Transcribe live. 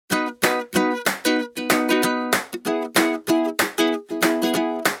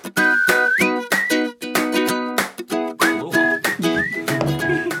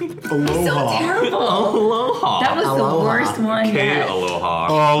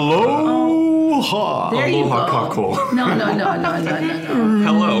Aloha. There you Aloha go. kako. No.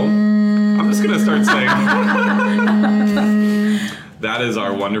 Hello. I'm just going to start saying that is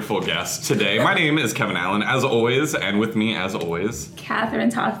our wonderful guest today. My name is Kevin Allen, as always, and with me, as always,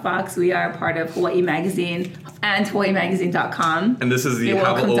 Catherine Toth Fox. We are part of Hawaii Magazine and HawaiiMagazine.com. and this is the You're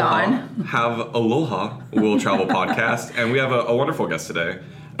Have welcome, Aloha, Dawn. Have Aloha Will Travel podcast, and we have a wonderful guest today.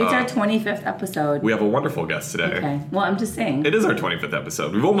 It's our 25th episode. We have a wonderful guest today. Okay. Well, I'm just saying. It is our 25th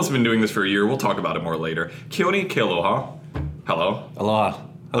episode. We've almost been doing this for a year. We'll talk about it more later. Keone Kealoha. Hello. Aloha.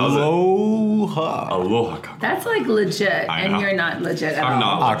 How's it? Aloha. Aloha kako. That's like legit, I and know. you're not legit at I'm all.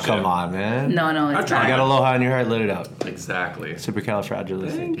 not. Oh, Legit. come on, man. No, I it's tried. You got not. aloha in your heart, let it out. Exactly.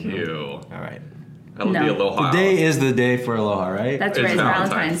 Supercalifragilistic. Thank you. All right. I love No. the aloha. Today is the day for aloha, right? That's It's right. It's Valentine's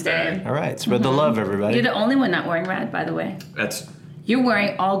Valentine's Day. Day. All right. Spread the love, everybody. You're the only one not wearing red, by the way. That's. You're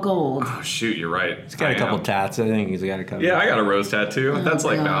wearing all gold. Oh shoot, you're right. He's got a couple tats. I think he's got a couple. Yeah, I got a rose tattoo. That's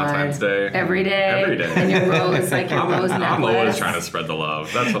like God. Valentine's Day. Every day. Every day. And your rose, like your rose necklace. I'm always trying to spread the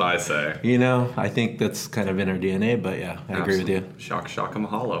love. That's what I say. You know, I think that's kind of in our DNA, but yeah, I agree with you. Shaka shaka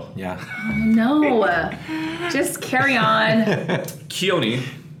mahalo. Yeah. No. Just carry on. Keone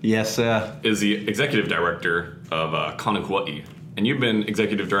Yes, is the executive director of Kanu Hawaii, and you've been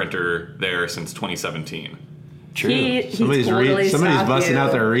executive director there since 2017. true. He somebody's totally somebody's stalked busting you.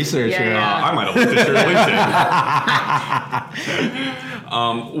 out their research Yeah, here. yeah. I might have looked at your LinkedIn.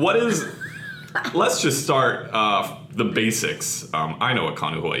 What is? Let's just start the basics. I know what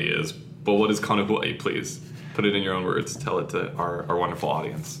Kanu Hawaii is, but what is Kanu Hawaii? Please put it in your own words. Tell it to our wonderful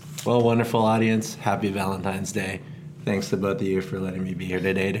audience. Well, wonderful audience. Happy Valentine's Day. Thanks to both of you for letting me be here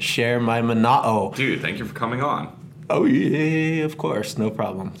today to share my mana'o. Dude, thank you for coming on. Oh, yeah, of course. No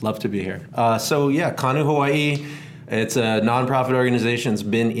problem. Love to be here. Kanu Hawaii, it's a nonprofit organization. It's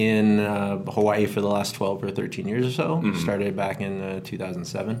been in Hawaii for the last 12 or 13 years or so. Started back in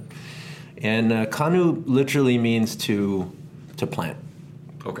 2007. And Kanu literally means to plant,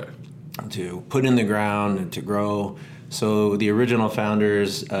 Okay. to put in the ground and to grow. So the original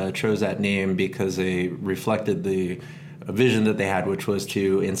founders chose that name because they reflected the vision that they had, which was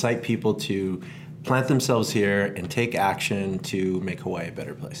to incite people to plant themselves here and take action to make Hawaii a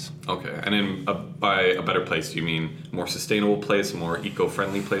better place. Okay. And by a better place, do you mean more sustainable place, more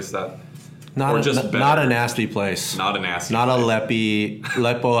eco-friendly place? Or just better? Not a nasty place. Not a nasty Not place. a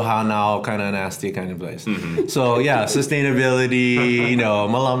lepo hanao kind of nasty kind of place. So yeah, sustainability,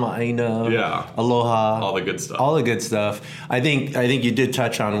 malama aina, Yeah. aloha, All the good stuff. all the good stuff. I think you did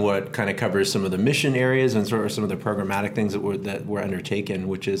touch on what kind of covers some of the mission areas and sort of some of the programmatic things that were undertaken,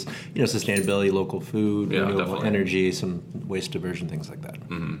 which is sustainability, local food, Yeah, renewable definitely. energy, some waste diversion, things like that.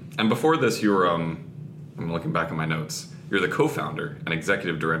 And before this, you were, I'm looking back at my notes, you're the co-founder and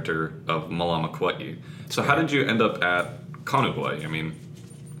executive director of Malama Kauai. So how did you end up at Kanu Hawaii? I mean,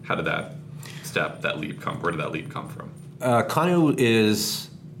 how did that leap come? Where did that leap come from? Kanu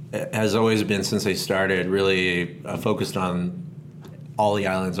has always been, since they started, really focused on all the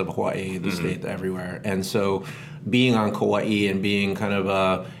islands of Hawaii, the state, everywhere. And so being on Kauai and being kind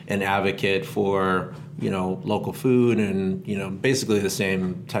of an advocate for local food and basically the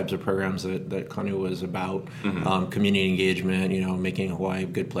same types of programs that Kanu was about, community engagement, making Hawaii a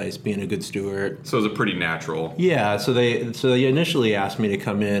good place, being a good steward. So it was a pretty natural. Yeah, so they initially asked me to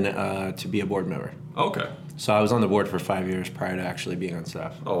come in to be a board member. Okay. So I was on the board for 5 years prior to actually being on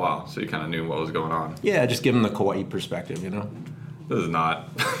staff. Oh wow. So you kind of knew what was going on. Yeah, just give them the Kauai perspective, This is not.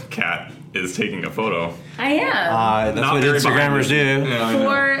 Kat is taking a photo. I am. That's Not what very Instagrammers behind do. Yeah, I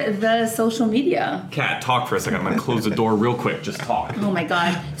know. For the social media. Kat, talk for a second. I'm gonna close the door real quick. Just talk. Oh my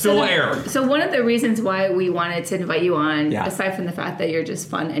God. Fill air. So one of the reasons why we wanted to invite you on, Yeah. aside from the fact that you're just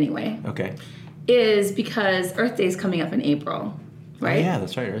fun anyway, Okay. is because Earth Day is coming up in April, right? Oh, yeah,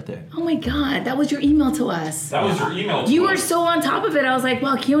 that's right, Earth Day. Oh my God, that was your email to us. That was your email. You were so on top of it. I was like,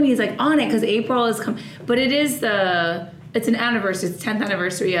 wow, Keone is like on it because April is coming. But it's an anniversary. It's 10th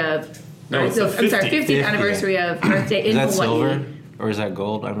anniversary of. No, it's so, the I'm sorry, 50th. 50th anniversary of Earth Day in Is that Hawaii. silver or is that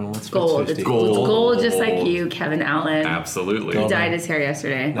gold? I mean, what's Gold. 50? It's gold, just like Gold. you, Kevin Allen. Absolutely. He dyed his hair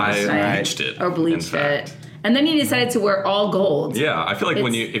yesterday. I Right. bleached it. Or bleached in fact. it. And then he decided to wear all gold. Yeah, I feel like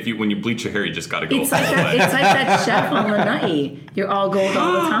when It's- you bleach your hair, you just gotta go all It's like the that. way. It's like that chef on Lanai. You're all gold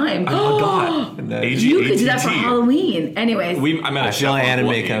all the time. Oh God. And, You could do that for AGATT. Halloween. Anyways, I met a I chef feel on anime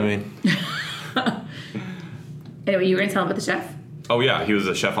Hawaii. coming. anyway, you were gonna tell him about the chef. Oh yeah, he was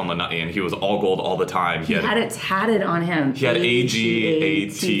a chef on Lanai, and he was all gold all the time. He had it tatted on him. He had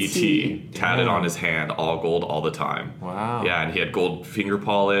AGATT AGATT. tatted on his hand, all gold all the time. Wow. Yeah, and he had gold finger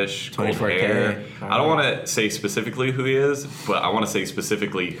polish, gold 24K. hair. I don't Wow. want to say specifically who he is, but I want to say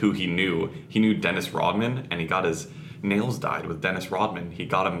specifically who he knew. He knew Dennis Rodman, and he got his nails dyed with Dennis Rodman. He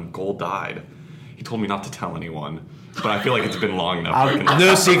got him gold dyed. He told me not to tell anyone, but I feel like it's been long enough.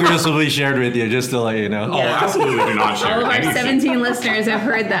 No secrets will be shared with you, just to let you know. Oh, absolutely do not share. All of our anything. 17 listeners have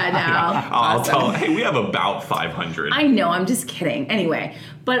heard that now. I'll tell. Hey, we have about 500. I know, I'm just kidding. Anyway,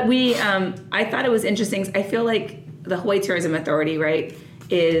 but I thought it was interesting. I feel like the Hawaii Tourism Authority, right,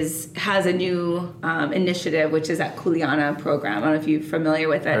 has a new initiative, which is that Kuleana program. I don't know if you're familiar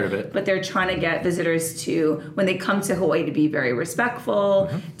with it. Heard of it. But they're trying to get visitors to, when they come to Hawaii, to be very respectful,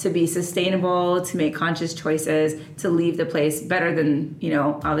 to be sustainable, to make conscious choices, to leave the place better than,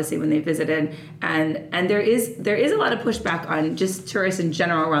 obviously when they visited. And there is a lot of pushback on just tourists in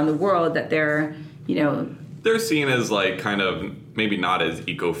general around the world that they're seen as like kind of maybe not as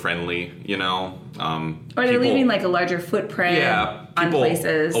eco-friendly, or they're leaving like a larger footprint on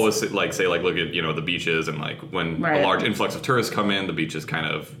places. Always say look at the beaches, and like when a large influx of tourists come in, the beaches kind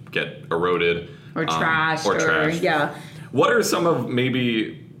of get eroded or trashed or trashed. Yeah. What are some of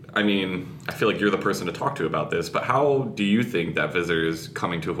I feel like you're the person to talk to about this, but how do you think that visitors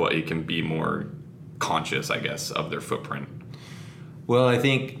coming to Hawaii can be more conscious, I guess, of their footprint? Well, I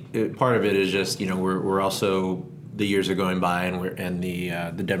think part of it is just we're also, the years are going by, and the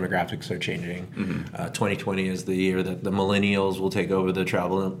demographics are changing. 2020 is the year that the millennials will take over the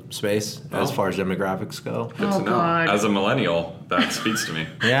travel space as far as demographics go. Good to know. God. As a millennial, that speaks to me.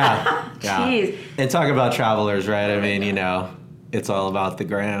 Yeah. Jeez. And talk about travelers, right? I mean, it's all about the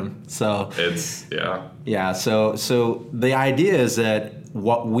gram. So it's yeah. So the idea is that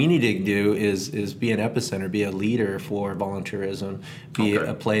what we need to do is be an epicenter, be a leader for volunteerism, be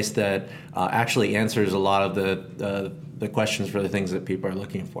a place that actually answers a lot of the questions for the things that people are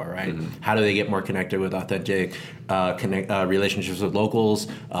looking for, right? How do they get more connected with authentic relationships with locals?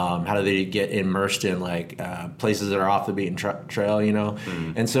 How do they get immersed in places that are off the beaten trail,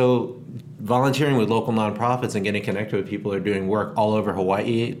 And so volunteering with local nonprofits and getting connected with people who are doing work all over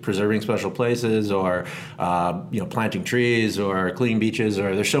Hawaii, preserving special places, or planting trees, or cleaning beaches,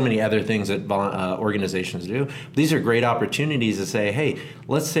 or there's so many other things that organizations do. These are great opportunities to say, hey,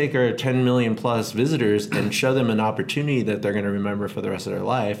 let's take our 10 million plus visitors and show them an opportunity that they're going to remember for the rest of their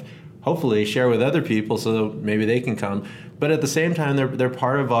life. Hopefully share with other people so that maybe they can come. But at the same time, they're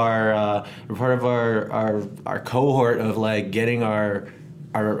part of our cohort of getting our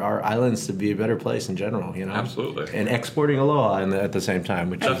islands to be a better place in general, Absolutely. And exporting aloha at the same time,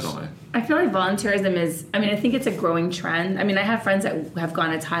 which definitely. I feel like volunteerism is, I think it's a growing trend. I have friends that have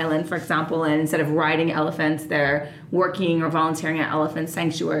gone to Thailand, for example, and instead of riding elephants, they're working or volunteering at elephant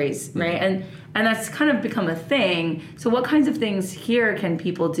sanctuaries, right? And that's kind of become a thing. So what kinds of things here can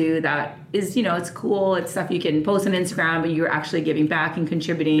people do that is, it's cool, it's stuff you can post on Instagram, but you're actually giving back and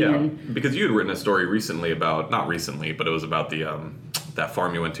contributing. Yeah, because you had written a story recently not recently, but it was about the that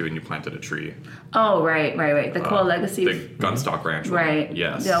farm you went to and you planted a tree. Oh, right. The Koa Legacy. The Gunstock Ranch. Right.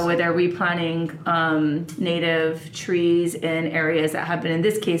 Yes. Yeah, where they're replanting native trees in areas that have been, in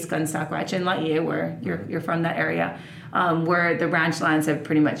this case, Gunstock Ranch in Laie, where you're from that area, where the ranch lands have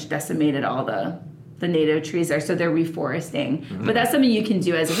pretty much decimated all the native trees there, so they're reforesting. But that's something you can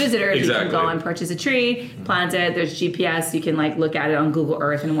do as a visitor. Exactly. You can go and purchase a tree, plant it. There's GPS. You can look at it on Google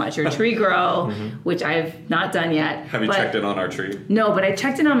Earth and watch your tree grow, which I've not done yet. Have you checked in on our tree? No, but I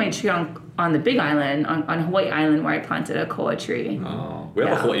checked in on my tree on the Big Island, on Hawaii Island, where I planted a koa tree. Oh, we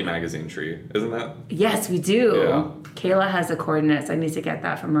have a Hawaii magazine tree, isn't that? Yes, we do. Yeah. Kayla has the coordinates. I need to get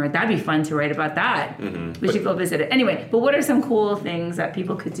that from her. That'd be fun to write about that. We should go visit it. Anyway, but what are some cool things that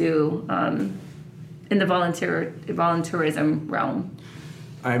people could do in the volunteerism realm?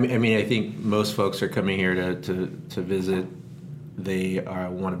 I think most folks are coming here to visit. They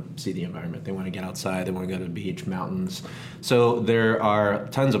want to see the environment. They want to get outside. They want to go to the beach, mountains. So there are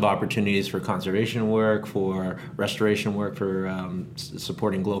tons of opportunities for conservation work, for restoration work, for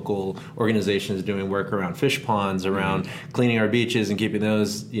supporting local organizations doing work around fish ponds, around cleaning our beaches and keeping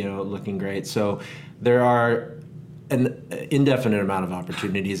those looking great. So there are an indefinite amount of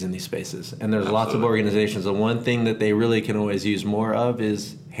opportunities in these spaces, and there's lots of organizations. The one thing that they really can always use more of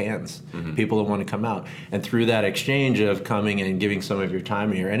is hands, people that want to come out. And through that exchange of coming and giving some of your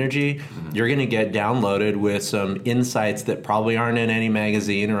time and your energy, you're going to get downloaded with some insights that probably aren't in any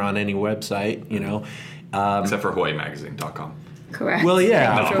magazine or on any website, Except for HawaiiMagazine.com. Correct. Well,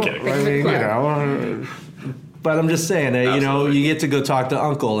 yeah. No, I'm kidding. But I'm just saying, you get to go talk to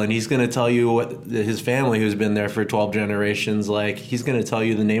Uncle, and he's going to tell you what his family, who's been there for 12 generations, he's going to tell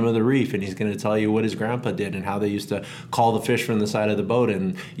you the name of the reef, and he's going to tell you what his grandpa did and how they used to call the fish from the side of the boat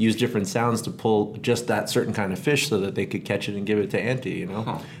and use different sounds to pull just that certain kind of fish so that they could catch it and give it to Auntie,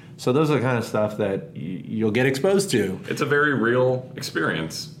 So those are the kind of stuff that you'll get exposed to. It's a very real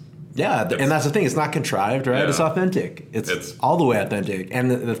experience. Yeah, and that's the thing. It's not contrived, right? Yeah. It's authentic. It's It's- all the way authentic.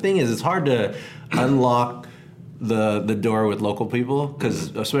 And the thing is, it's hard to unlock the door with local people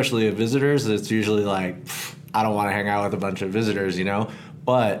because, especially with visitors, it's usually like, "Pfft, I don't want to hang out with a bunch of visitors, you know?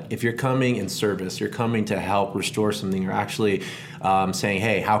 But if you're coming in service, you're coming to help restore something, you're actually saying,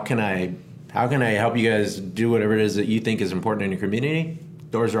 hey, how can I help you guys do whatever it is that you think is important in your community?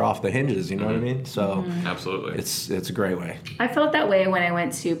 Doors are off the hinges, you know what I mean? So Absolutely. it's a great way. I felt that way when I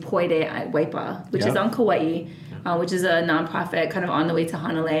went to Poi Day at Waipa, which is Yeah. on Kauai, which is a nonprofit kind of on the way to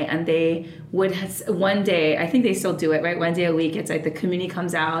Hanalei. And they would one day, I think they still do it, right? One day a week, it's like the community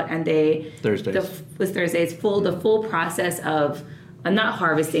comes out and they Thursdays. Was Thursdays the full process of not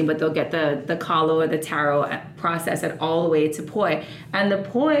harvesting, but they'll get the kalo or the taro process it all the way to poi. And the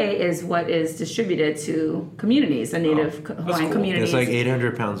poi is what is distributed to communities, the native Hawaiian cool. communities. It's like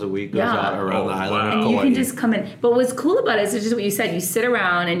 800 pounds a week goes Yeah. out around Oh, the island wow. of and Kauai. you can just come in. But what's cool about it is just what you said. You sit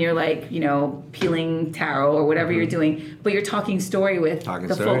around and you're like, peeling taro or whatever you're doing, but you're talking story with Talking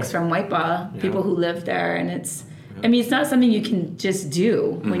the story. folks from Waipa, people who live there, and it's. I mean, it's not something you can just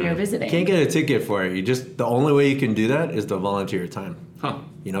do when you're visiting. Can't get a ticket for it. The only way you can do that is to volunteer time. Huh.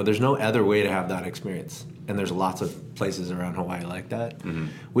 There's no other way to have that experience. And there's lots of places around Hawaii like that.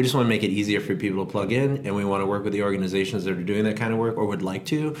 We just want to make it easier for people to plug in, and we want to work with the organizations that are doing that kind of work or would like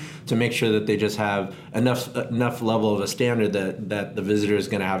to make sure that they just have enough level of a standard that the visitor is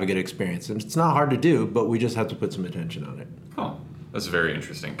going to have a good experience. And it's not hard to do, but we just have to put some attention on it. Oh, that's very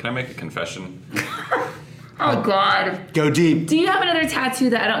interesting. Can I make a confession? Oh God! Go deep. Do you have another tattoo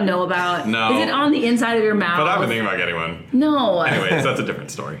that I don't know about? No. Is it on the inside of your mouth? But I've been thinking about getting one. No. Anyways, that's a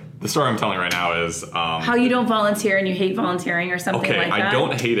different story. The story I'm telling right now is How you don't volunteer and you hate volunteering or something okay. like that? I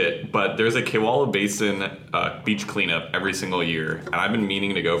don't hate it, but there's a Kewala Basin beach cleanup every single year, and I've been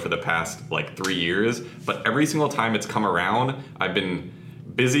meaning to go for the past 3 years. But every single time it's come around, I've been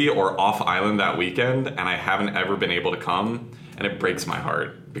busy or off island that weekend, and I haven't ever been able to come, and it breaks my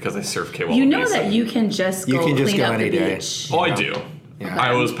heart because I surf Kewala You know Basin. that you can just You go can just clean go up any the day. beach. Oh, I do. Yeah.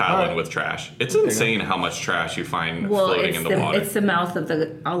 I was paddling Alright. with trash. It's insane how much trash you find floating in the water. It's the mouth of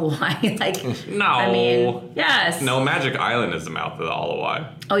the Alawai. No. I mean, yes. No, Magic Island is the mouth of the Alawai.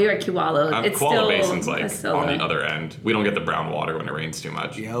 Oh, you're at Kewalo. It's Koala still Basin's it's still on the other end. We don't get the brown water when it rains too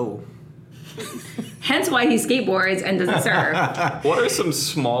much. Yo. Hence why he skateboards and doesn't surf. What are some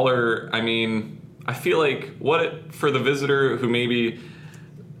smaller? I mean, I feel like for the visitor who maybe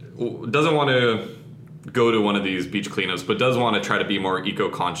doesn't want to go to one of these beach cleanups, but does want to try to be more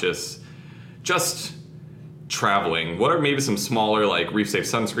eco-conscious, just traveling. What are maybe some smaller, reef safe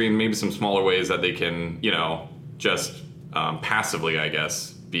sunscreen? Maybe some smaller ways that they can, just passively, I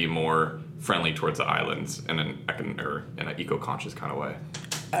guess, be more friendly towards the islands in an eco-conscious kind of way.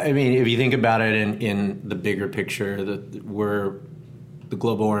 I mean, if you think about it in the bigger picture, we're the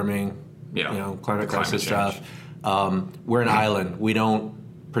global warming, climate crisis change. stuff. We're an island. We don't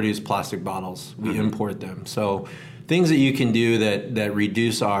produce plastic bottles. We import them. So things that you can do that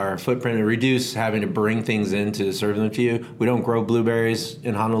reduce our footprint and reduce having to bring things in to serve them to you. We don't grow blueberries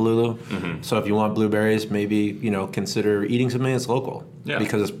in Honolulu. So if you want blueberries, maybe, consider eating something that's local. Yeah.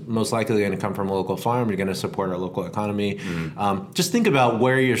 Because it's most likely going to come from a local farm. You're going to support our local economy. Just think about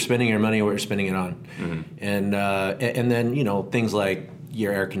where you're spending your money and what you're spending it on. And then, things like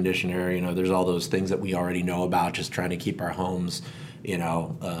your air conditioner, there's all those things that we already know about, just trying to keep our homes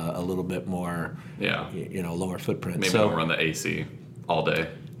a little bit more, lower footprint. Maybe so, don't run the AC all day.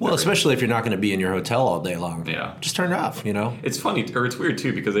 well, especially if you're not going to be in your hotel all day long. Yeah. Just turn it off, It's funny, or it's weird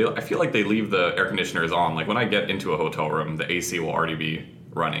too, because I feel like they leave the air conditioners on. Like when I get into a hotel room, the AC will already be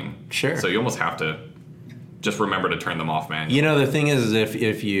running. Sure. So you almost have to just remember to turn them off manually. The thing is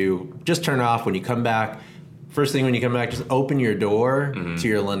if you just turn it off when you come back, first thing when you come back, just open your door to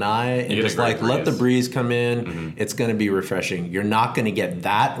your lanai and get a just great let the breeze. breeze come in. It's going to be refreshing. You're not going to get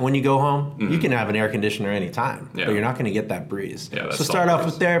that when you go home. You can have an air conditioner anytime, Yeah. but you're not going to get that breeze. Yeah, that's so start all off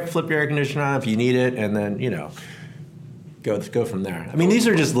breeze. with there, flip your air conditioner on if you need it, and then, go from there. I mean, these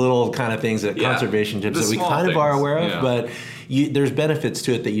are just little kind of things conservation tips The that we small kind of are things, aware of, yeah. but there's benefits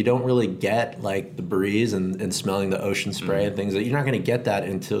to it that you don't really get, like the breeze and smelling the ocean spray and things that you're not going to get that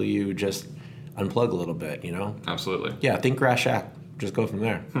until you just unplug a little bit, Absolutely. Yeah, think Grass Shack. Just go from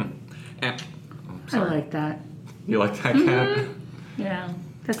there. And, I like that. you like that, Kat? Yeah,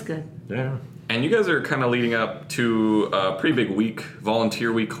 that's good. Yeah. And you guys are kind of leading up to a pretty big week,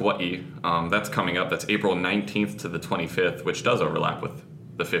 Volunteer Week Hawaii. That's coming up. That's April 19th to the 25th, which does overlap with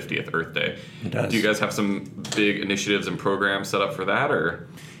the 50th Earth Day. It does. Do you guys have some big initiatives and programs set up for that, or?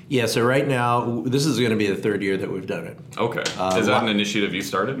 Yeah, so right now, this is going to be the third year that we've done it. Okay. Is that an initiative you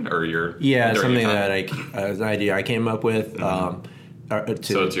started, or you're? Yeah, during something your time? that an idea I came up with.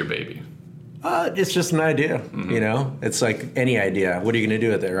 So it's your baby. It's just an idea, you know? It's like any idea. What are you going to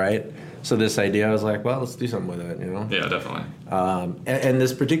do with it, right? So this idea, I was like, well, let's do something with it, you know? Yeah, definitely. And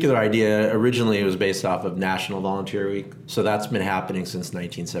this particular idea, originally it was based off of National Volunteer Week. So that's been happening since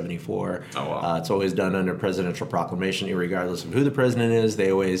 1974. Oh, wow. It's always done under presidential proclamation, regardless of who the president is.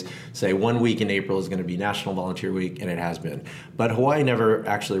 They always say 1 week in April is going to be National Volunteer Week, and it has been. But Hawaii never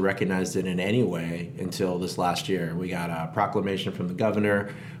actually recognized it in any way until this last year. We got a proclamation from the governor,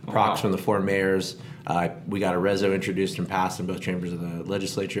 procs from the 4 mayors. We got a reso introduced and passed in both chambers of the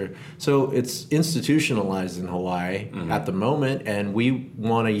legislature. So it's institutionalized in Hawaii at the moment, and we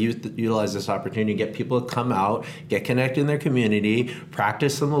want to utilize this opportunity to get people to come out, get connected in their community,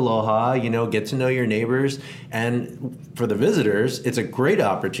 practice some aloha, you know, get to know your neighbors. And for the visitors, it's a great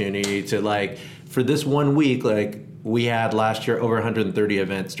opportunity to, like, for this 1 week, like, we had last year over 130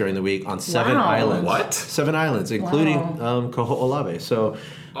 events during the week on 7 Wow. islands. What? 7 islands, including Koho'olawe. So,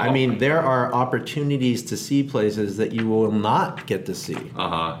 I mean, there are opportunities to see places that you will not get to see.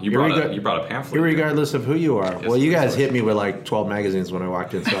 You brought a pamphlet. Irregardless of who you are. Well, you guys hit me with like 12 magazines when I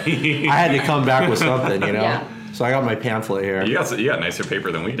walked in, so I had to come back with something, you know? Yeah. So I got my pamphlet here. You got nicer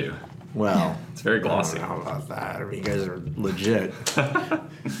paper than we do. Well, It's very glossy. I don't know about that. I mean, you guys are legit.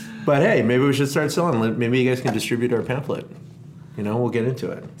 But hey, maybe we should start selling. Maybe you guys can distribute our pamphlet. You know, we'll get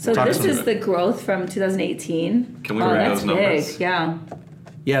into it. So Talk this some- is the growth from 2018. Can we read that's those numbers? big, yeah.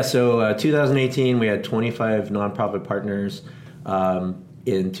 Yeah, so 2018, we had 25 nonprofit partners.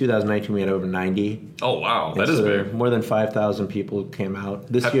 In 2019, we had over 90. Oh, wow. That And is so big. More than 5,000 people came out.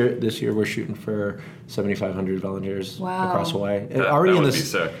 This year we're shooting for 7,500 volunteers Wow. across Hawaii. That would be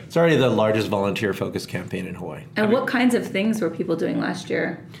sick. It's already the largest volunteer-focused campaign in Hawaii. And what kinds of things were people doing last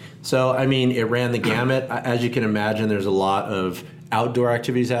year? So, I mean, it ran the gamut. As you can imagine, there's a lot of outdoor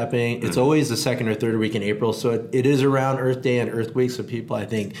activities happening. It's always the second or third week in April, so it is around Earth Day and Earth Week, so people, I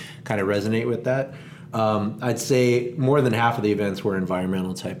think, kind of resonate with that. I'd say more than half of the events were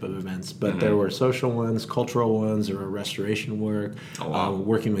environmental type of events, but there were social ones, cultural ones, there were restoration work,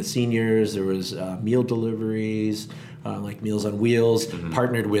 working with seniors, there was meal deliveries, like Meals on Wheels,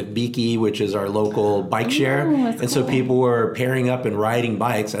 partnered with Beaky, which is our local bike share. That's And so cool. people were pairing up and riding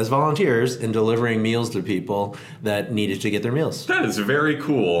bikes as volunteers and delivering meals to people that needed to get their meals. That is very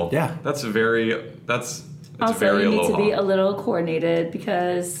cool. Yeah. That's Also, very you need aloha. to be a little coordinated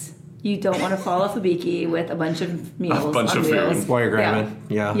because you don't want to fall off a beaky with a bunch of meals A bunch on of food. wheels. While you're grabbing,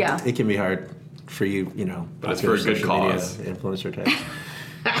 yeah. Yeah. It can be hard for you, you know. But it's for a popular good social media cause. Influencer type.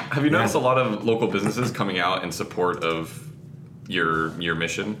 Have you noticed a lot of local businesses coming out in support of your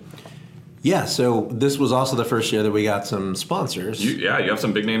mission? Yeah, so this was also the first year that we got some sponsors. You have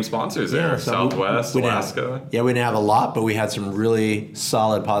some big name sponsors there. so Southwest, we didn't Alaska. have, we didn't have a lot, but we had some really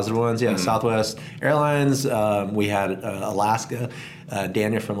solid positive ones. Yeah, Southwest Airlines. We had Alaska.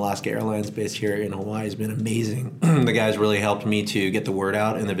 Daniel from Alaska Airlines, based here in Hawaii, has been amazing. The guys really helped me to get the word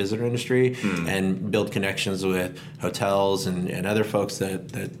out in the visitor industry and build connections with hotels and other folks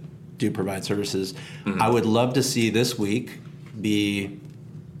that do provide services. I would love to see this week be,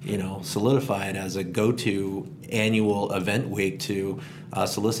 you know, solidified as a go-to annual event week to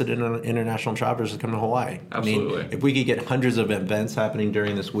solicit international travelers to come to Hawaii. Absolutely. I mean, if we could get hundreds of events happening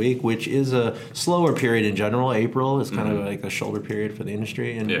during this week, which is a slower period in general, April is kind of like a shoulder period for the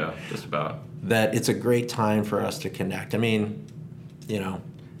industry, and Yeah, just about. that it's a great time for us to connect. I mean, you know,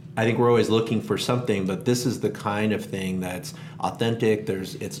 I think we're always looking for something, but this is the kind of thing that's authentic.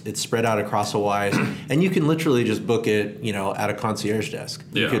 It's spread out across Hawaii, and you can literally just book it, you know, at a concierge desk.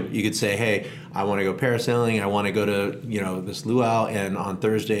 Yeah. You could say, hey, I want to go parasailing. I want to go to, you know, this luau, and on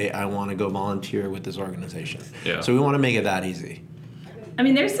Thursday I want to go volunteer with this organization. Yeah. So we want to make it that easy. I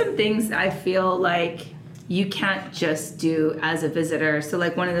mean, there's some things I feel like you can't just do as a visitor. So,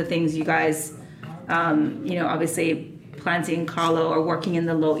 like, one of the things you guys, you know, obviously planting kalo or working in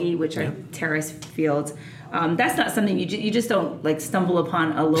the lo'i, which are terrace fields. That's not something you just don't like stumble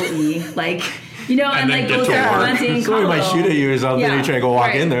upon a lo'i, like, you know, and then like get go to start work. planting Somebody kalo. might shoot at you or something. You try to go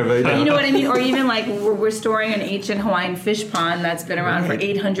walk in there, but you know what I mean? Or even like we're restoring an ancient Hawaiian fish pond that's been around for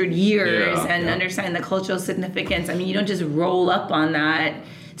 800 years and understanding the cultural significance. I mean, you don't just roll up on that.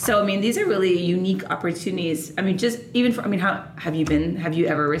 So, I mean, these are really unique opportunities. I mean, just even for, I mean, how have you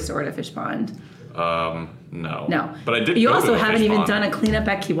ever restored a fish pond? No. No. But I did. You go also to a haven't fish even pond. done a cleanup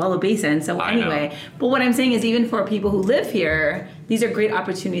at Kewalo Basin. So I know. anyway, but what I'm saying is, even for people who live here, these are great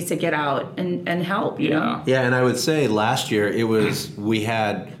opportunities to get out and help. You know? Yeah, and I would say last year we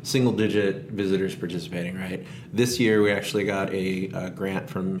had single-digit visitors participating, right? This year we actually got a grant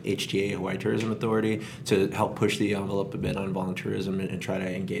from HTA, Hawaii Tourism Authority, to help push the envelope a bit on volunteerism and try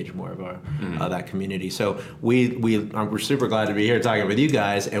to engage more of our that community. So we're super glad to be here talking with you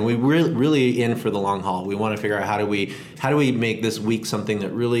guys, and we're really in for the long haul. We want to figure out how do we make this week something that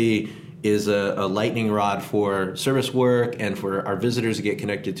really is a lightning rod for service work and for our visitors to get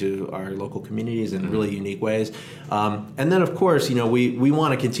connected to our local communities in really unique ways. And then, of course, we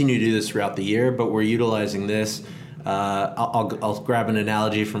want to continue to do this throughout the year, but we're utilizing this. I'll grab an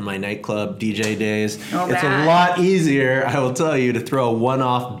analogy from my nightclub DJ days. It's a lot easier, I will tell you, to throw a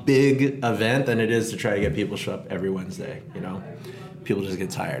one-off big event than it is to try to get people to show up every Wednesday. People just get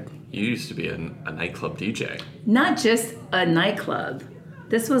tired. You used to be a nightclub DJ. Not just a nightclub.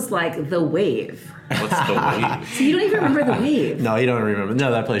 This was like the Wave. What's the Wave? So you don't even remember the Wave? No, you don't remember. No,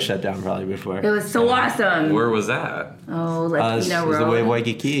 that place shut down probably before. It was so awesome. Where was that? Oh, It like was the Wave Road.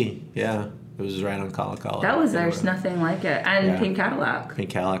 Waikiki. Yeah, it was right on Kalakaua. There's nothing like it. And Yeah. Pink Cadillac. Pink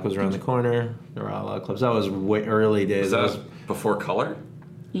Cadillac was around the corner. There were a lot of clubs. That was way early days. Was that before Color?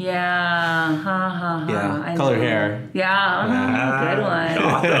 Yeah, Yeah, I colored know. hair. Yeah, good one.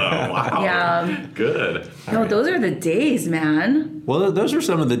 Oh, wow. Yeah. Good. No, those are the days, man. Well, those are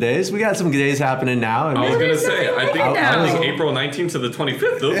some of the days. We got some days happening now. I was Maybe going to there's say, nothing I like think it now. April 19th to the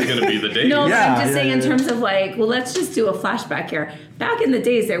 25th, those are going to be the days. No, but Yeah, I'm just saying yeah, in yeah. terms of like, well, let's just do a flashback here. Back in the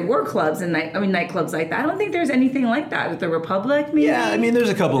days, there were clubs and nightclubs like that. I don't think there's anything like that with the Republic. Maybe. Yeah, I mean, there's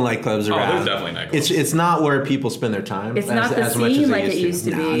a couple nightclubs around. there's definitely nightclubs. It's not where people spend their time. It's not the much scene as like it used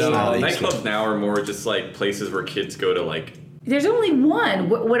to be. No, it's not No, like it used to. nightclubs now are more just like places where kids go to like. There's only one.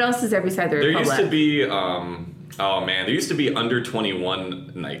 What else is there beside the There Republic? used to be, there used to be under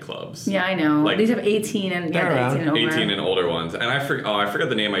 21 nightclubs. Yeah, I know. Like- These have 18 and They're around 18 and over. 18 and older ones, and I forgot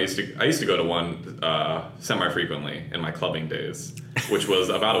the name. I used to go to one semi-frequently in my clubbing days, which was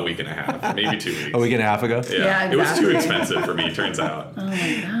about a week and a half, maybe 2 weeks. A week and a half ago? Yeah, It was too exactly. expensive for me, turns out. Oh my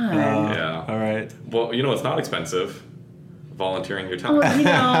god. Yeah. All right. Well, you know what's not expensive? Volunteering your time.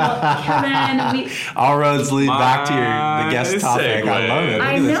 Well, Kevin, All roads lead back to the guest My topic. I love it. Look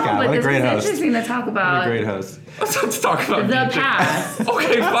I at this know, guy. but What a this great is host. interesting to talk What a about great host. Let's talk about the DJ. past.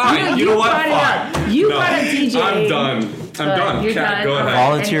 Okay, fine. You know what? brought it Fine. up. You brought up DJ. I'm done. I'm done. You're Kat, done. go All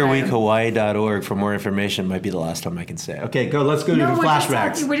ahead. right. VolunteerWeekHawaii.org for more information might be the last time I can say. Okay, go. Let's go to the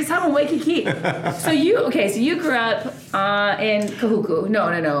flashbacks. We're just talking Waikiki. So you grew up in Kahuku.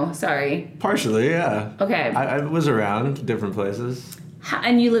 No. Sorry. Partially, yeah. Okay. I was around different places.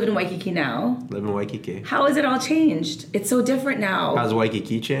 And you live in Waikiki now. Live in Waikiki. How has it all changed? It's so different now. How's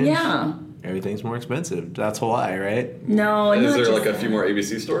Waikiki changed? Yeah. Everything's more expensive. That's Hawaii, right? No. Is not there just like a few more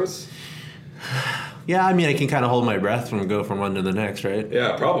ABC stores? Yeah, I mean, I can kind of hold my breath from go from one to the next, right?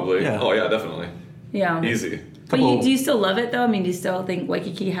 Yeah, probably. Yeah. Oh yeah, definitely. Yeah. Easy. But do you still love it though? I mean, do you still think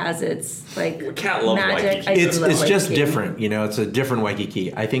Waikiki has its like Cat loves magic? Waikiki. I do It's love just Waikiki. different, it's a different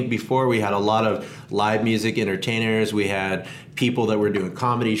Waikiki. I think before we had a lot of live music entertainers. We had people that were doing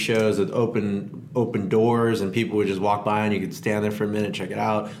comedy shows with open doors, and people would just walk by and you could stand there for a minute, check it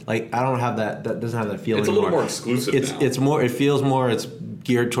out. Like, I don't have that doesn't have that feeling It's a little anymore. more exclusive now. It's more, it feels more, it's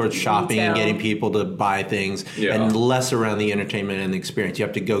geared towards shopping and Retail. getting people to buy things, Yeah. and less around the entertainment and the experience. You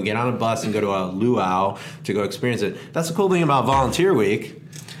have to go get on a bus and go to a luau to go experience it. That's the cool thing about Volunteer Week,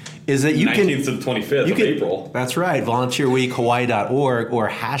 is that you 19th to the 25th of April. That's right. VolunteerWeekHawaii.org or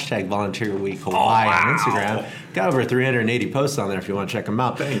hashtag VolunteerWeekHawaii on Instagram. Got over 380 posts on there if you want to check them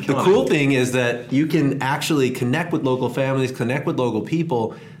out. Thank The you. cool thing is that you can actually connect with local families, connect with local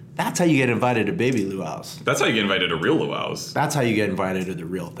people. That's how you get invited to baby luau's. That's how you get invited to real luau's, That's how you get invited to the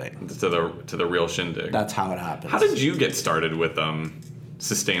real thing. to the real shindig. That's how it happens. How did you get started with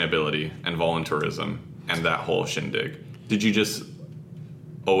sustainability and volunteerism and that whole shindig? Did you just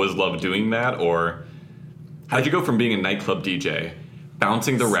always love doing that, or how'd you go from being a nightclub DJ,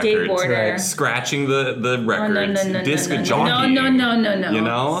 bouncing the records, Skateboarder. scratching the records, no, disc no. jockeying? No. You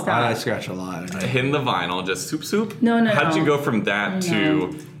know, Stop. I scratch a lot. hitting the vinyl, just soup. No. How did you go from that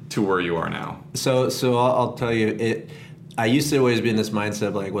No. to where you are now? So I'll tell you, I used to always be in this mindset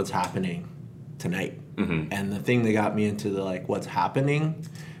of like, what's happening tonight? Mm-hmm. And the thing that got me into the like, what's happening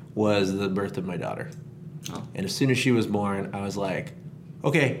was the birth of my daughter. Oh. And as soon as she was born, I was like,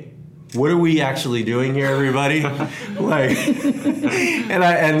 okay, what are we actually doing here, everybody? like,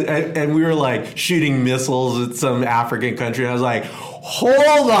 and we were like shooting missiles at some African country. And I was like,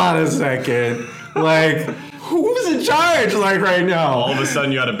 hold on a second, like, who's in charge, like, right now? All of a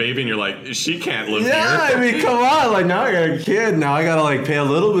sudden, you had a baby, and you're like, she can't live Yeah, here. I mean, come on. Like, now I got a kid. Now I got to, like, pay a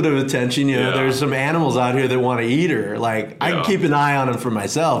little bit of attention. You know, Yeah. there's some animals out here that want to eat her. Like, I Yeah. can keep an eye on them for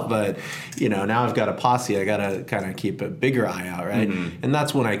myself, but, you know, now I've got a posse. I got to kind of keep a bigger eye out, right? And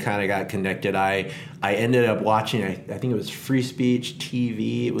that's when I kind of got connected. I ended up watching, I think it was Free Speech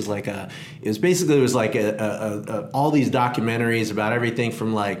TV. It was like all these documentaries about everything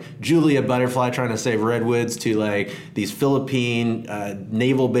from, like, Julia Butterfly trying to save redwoods to, like, these Philippine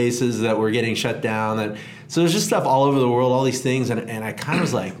naval bases that were getting shut down. And so there's just stuff all over the world, all these things. And I kind of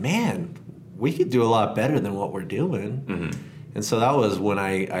was like, man, we could do a lot better than what we're doing. And so that was when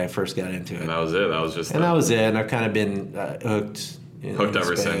I first got into it. And that was it. That was just. And that was it. And I've kind of been hooked. Hooked in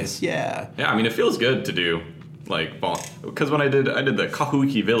ever space. since. Yeah. Yeah, I mean, it feels good to do, like, because when I did the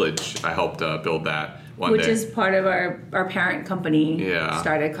Kahuiki Village, I helped build that one Which day. is part of our parent company. Yeah.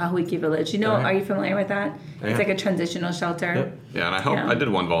 Started Kahuiki Village. You know, Right. are you familiar with that? Yeah. It's like a transitional shelter. Yep. Yeah, and Yeah. I did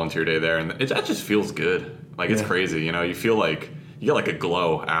one volunteer day there, and that just feels good. Like, it's Yeah. crazy, you know. You feel like you get like a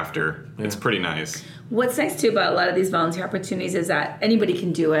glow after. It's pretty nice. What's nice too about a lot of these volunteer opportunities is that anybody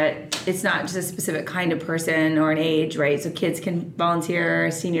can do it. It's not just a specific kind of person or an age, right? So kids can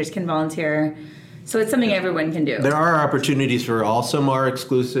volunteer, seniors can volunteer. So it's something everyone can do. There are opportunities for all. Some are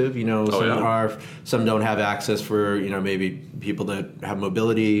exclusive, you know. Some don't have access for, you know, maybe people that have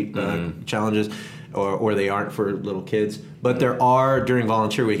mobility challenges, or they aren't for little kids. But there are, during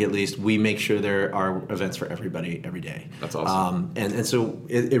Volunteer Week at least, we make sure there are events for everybody every day. That's awesome. And so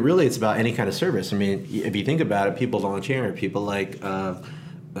it really, it's about any kind of service. I mean, if you think about it, people volunteering, people like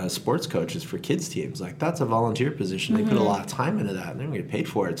sports coaches for kids teams, like, that's a volunteer position. They put a lot of time into that, and they don't get paid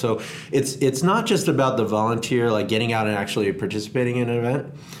for it. So it's not just about the volunteer, like, getting out and actually participating in an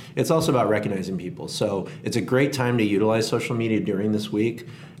event. It's also about recognizing people. So it's a great time to utilize social media during this week.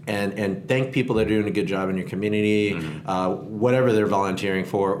 And thank people that are doing a good job in your community, whatever they're volunteering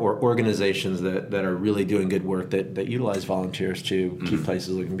for, or organizations that are really doing good work that utilize volunteers to keep places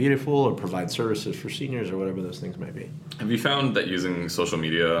looking beautiful or provide services for seniors or whatever those things might be. Have you found that using social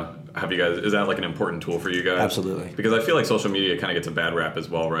media, is that like an important tool for you guys? Absolutely. Because I feel like social media kind of gets a bad rap as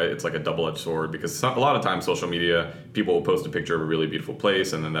well, right? It's like a double-edged sword, because a lot of times social media, people will post a picture of a really beautiful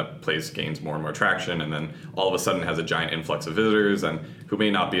place, and then that place gains more and more traction, and then all of a sudden has a giant influx of visitors and who may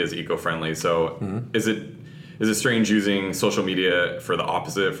not be as eco-friendly. So is it strange using social media for the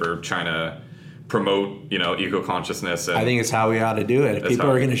opposite, for trying to promote, you know, eco-consciousness? And I think it's how we ought to do it. If people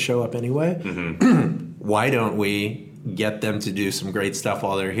are going to show up anyway, why don't we get them to do some great stuff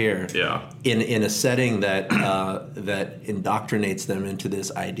while they're here? Yeah. In a setting that that indoctrinates them into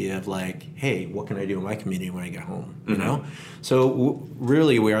this idea of, like, hey, what can I do in my community when I get home? You know? So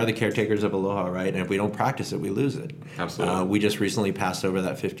really, we are the caretakers of Aloha, right? And if we don't practice it, we lose it. Absolutely. We just recently passed over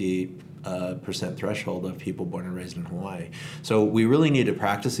that 50% threshold of people born and raised in Hawaii. So we really need to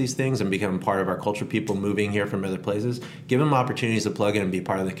practice these things and become part of our culture. People moving here from other places, give them opportunities to plug in and be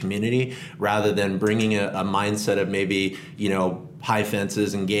part of the community, rather than bringing a mindset of maybe, you know, high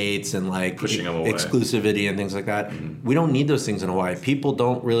fences and gates and, like, pushing them away, exclusivity and things like that. We don't need those things in Hawaii. People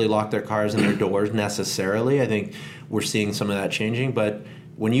don't really lock their cars and their doors necessarily. I think we're seeing some of that changing. But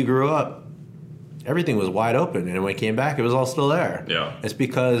when you grew up, everything was wide open, and when we came back, it was all still there. Yeah. It's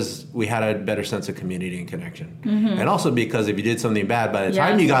because we had a better sense of community and connection. And also because if you did something bad, by the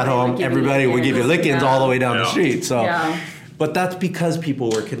time you got home, everybody would give you lickings all the way down the street. So, but that's because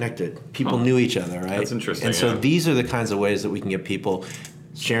people were connected. People knew each other, right? That's interesting. And so these are the kinds of ways that we can get people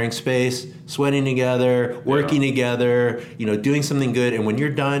sharing space, sweating together, working together, you know, doing something good. And when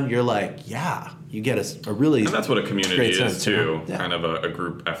you're done, you're like, yeah, you get a really And that's what a community is sense, too. you know? Yeah. Kind of a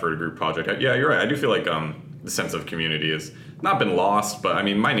group effort, a group project. Yeah, you're right. I do feel like the sense of community has not been lost, but I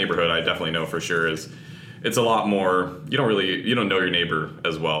mean, my neighborhood, I definitely know for sure it's a lot more. You don't know your neighbor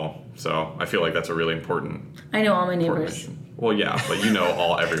as well, so I feel like that's a really important. I know all my neighbors. mission. Well, yeah, but you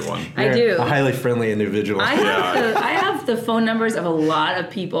know everyone. I do. A highly friendly individual. I have the phone numbers of a lot of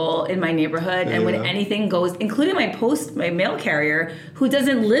people in my neighborhood, and when anything goes, including my mail carrier, who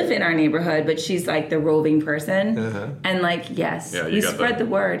doesn't live in our neighborhood, but she's like the roving person, and like, yes, we spread the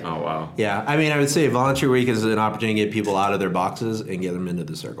word. Oh, wow. Yeah, I mean, I would say Volunteer Week is an opportunity to get people out of their boxes and get them into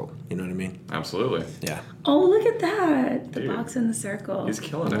the circle. You know what I mean? Absolutely. Yeah. Oh, look at that. The Dude. box in the circle. He's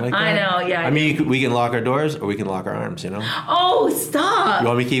killing it. Like I that. know, yeah. I mean, we can lock our doors or we can lock our arms, you know? Oh, stop. You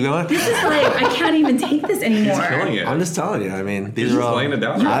want me to keep going? This is like, I can't even take this anymore. He's killing it. I'm just telling you. I mean, these He's are just all. laying it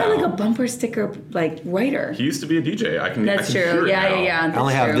down. You right are like now. a bumper sticker like writer. He used to be a DJ. I can That's hear true. it now. Yeah. I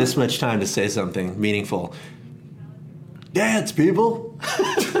only that's have true. this much time to say something meaningful. Dance, people.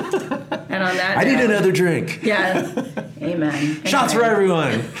 And on that I need note- another drink. Yeah. Amen. Shots for Amen.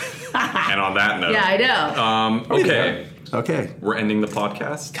 everyone. And on that note, Yeah, I know. okay, Okay. we're ending the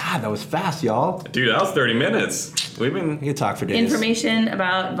podcast. God, that was fast, y'all. Dude, that was 30 minutes. We've been. We could talk for days. Information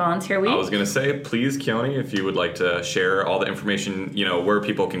about Volunteer Week. I was gonna say, please, Keone, if you would like to share all the information, where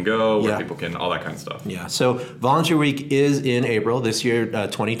people can go, where Yeah. people can, all that kind of stuff. Yeah, so Volunteer Week is in April. This year,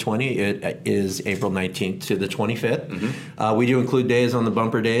 2020, it is April 19th to the 25th. We do include days on the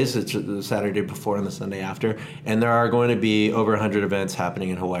bumper days. It's the Saturday before and the Sunday after. And there are going to be over 100 events happening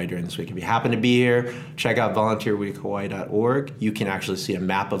in Hawaii during this week. If you happen to be here, check out volunteerweekhawaii.org. You can actually see a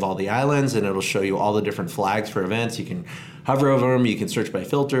map of all the islands, and it'll show you all the different flags for events. You can hover over them. You can search by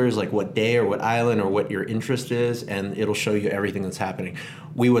filters, like what day or what island or what your interest is, and it'll show you everything that's happening.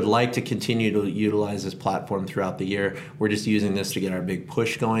 We would like to continue to utilize this platform throughout the year. We're just using this to get our big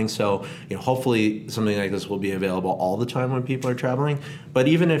push going. So, hopefully something like this will be available all the time when people are traveling. But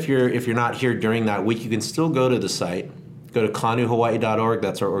even if you're not here during that week, you can still go to the site. Go to kanuhawaii.org,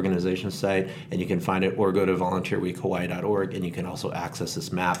 that's our organization site, and you can find it, or go to volunteerweekhawaii.org, and you can also access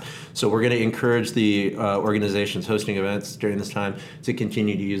this map. So we're going to encourage the organizations hosting events during this time to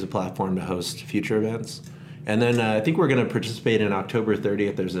continue to use the platform to host future events. And then I think we're going to participate in October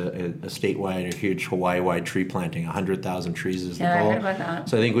 30th. There's a statewide, a huge Hawaii-wide tree planting. 100,000 trees is the goal. I heard about that.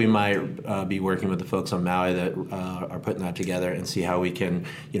 So I think we might be working with the folks on Maui that are putting that together and see how we can,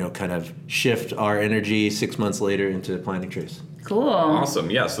 kind of shift our energy 6 months later into planting trees. Cool.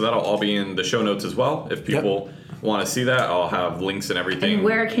 Awesome. Yeah, so that'll all be in the show notes as well. If people want to see that, I'll have links and everything. And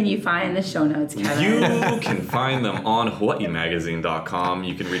where can you find the show notes, Kevin? You can find them on HawaiiMagazine.com.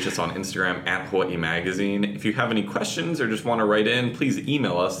 You can reach us on Instagram at Hawaii Magazine. If you have any questions or just want to write in, please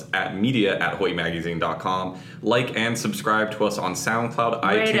email us at media@HawaiiMagazine.com. Like and subscribe to us on SoundCloud,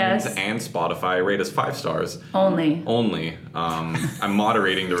 Rate iTunes, us. and Spotify. Rate us 5 stars. Only. I'm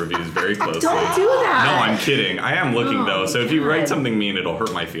moderating the reviews very closely. Don't do that. No, I'm kidding. I am looking though. So if you write God. something mean, it'll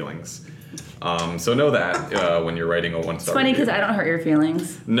hurt my feelings. So know that when you're writing a 1-star It's funny because I don't hurt your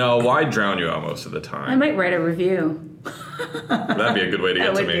feelings. No, well, I drown you out most of the I time. might write a review. That'd be a good way to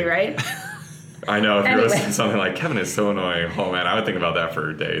get That to would me. be right. I know, if you're Anyway. listening to something like, Kevin is so annoying. Oh man, I would think about that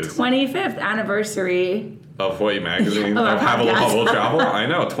for days. 25th anniversary. Of Hawaii Magazine, Of our of Have a podcast. Will Travel. I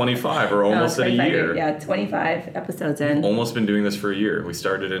know, 25. We're almost at a 25 year. Yeah, 25 episodes in. Almost been doing this for a year. We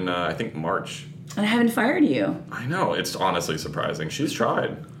started in, I think, March. And I haven't fired you. I know, it's honestly surprising. She's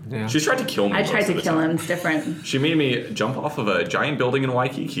tried. Yeah. She's tried to kill me. I tried most to of the kill time. him. It's different. She made me jump off of a giant building in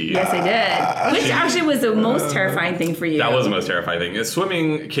Waikiki. Yes, I did. Which actually was the most terrifying thing for you. That was the most terrifying thing.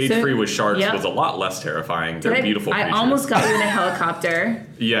 Swimming cage-free with sharks Yep. was a lot less terrifying. They're Did beautiful I creatures. almost got you in a helicopter.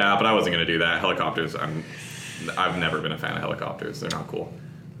 Yeah, but I wasn't going to do that. Helicopters, I've never been a fan of helicopters. They're not cool.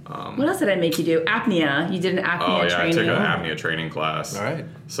 What else did I make you do? Apnea. You did an apnea Oh, yeah, training. I took an apnea training class. All right.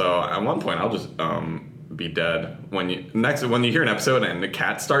 So at one point, I'll just be dead. When you hear an episode and the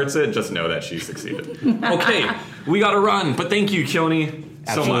cat starts it, just know that she succeeded. Okay, we got to run. But thank you, Keone,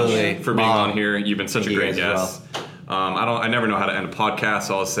 so Absolutely. much for being Mom. on here. You've been such a Thank you great guys guest. I never know how to end a podcast,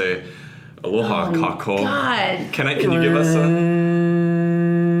 so I'll say aloha, kako. God. Can you give us a...